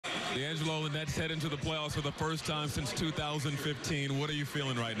D'Angelo, the Nets head into the playoffs for the first time since 2015. What are you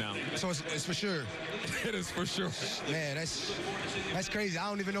feeling right now? So it's for sure. It is for sure. Man, that's crazy. I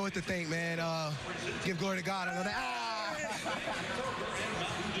don't even know what to think, man. Give glory to God. I know that.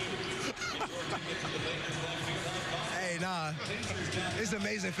 Hey, nah, it's an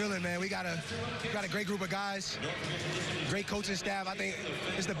amazing feeling, man. We got a great group of guys, great coaching staff. I think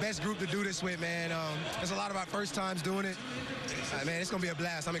it's the best group to do this with, man. There's a lot of our first times doing it. Man, it's going to be a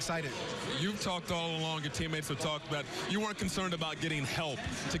blast. I'm excited. You've talked all along, your teammates have talked about, you weren't concerned about getting help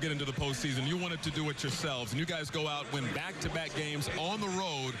to get into the postseason. You wanted to do it yourselves. And you guys go out, win back-to-back games on the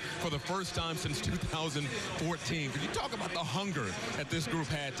road for the first time since 2014. Can you talk about the hunger that this group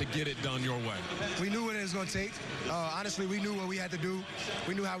had to get it done your way? We knew what it was going to take. Honestly, we knew what we had to do.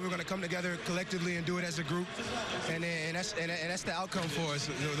 We knew how we were going to come together collectively and do it as a group. And that's the outcome for us.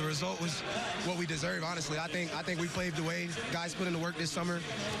 The result was what we deserve, honestly. I think we paved the way. Guys put in the work this summer,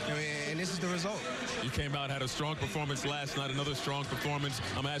 and this is the result. You came out, had a strong performance last night, another strong performance.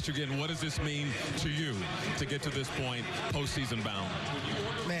 I'm going to ask you again, what does this mean to you to get to this point, postseason bound?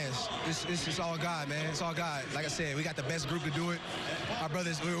 Man, it's all God, man. It's all God. Like I said, we got the best group to do it. Our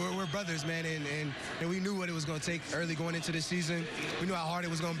brothers, we're brothers, man, and we knew what it was going to take early going into this season. We knew how hard it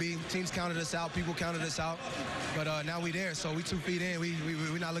was going to be. Teams counted us out. People counted us out. But now we there, so we 2 feet in.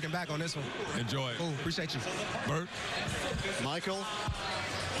 We're not looking back on this one. Enjoy it. Cool. Appreciate you. Bert? Michael,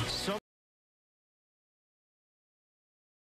 so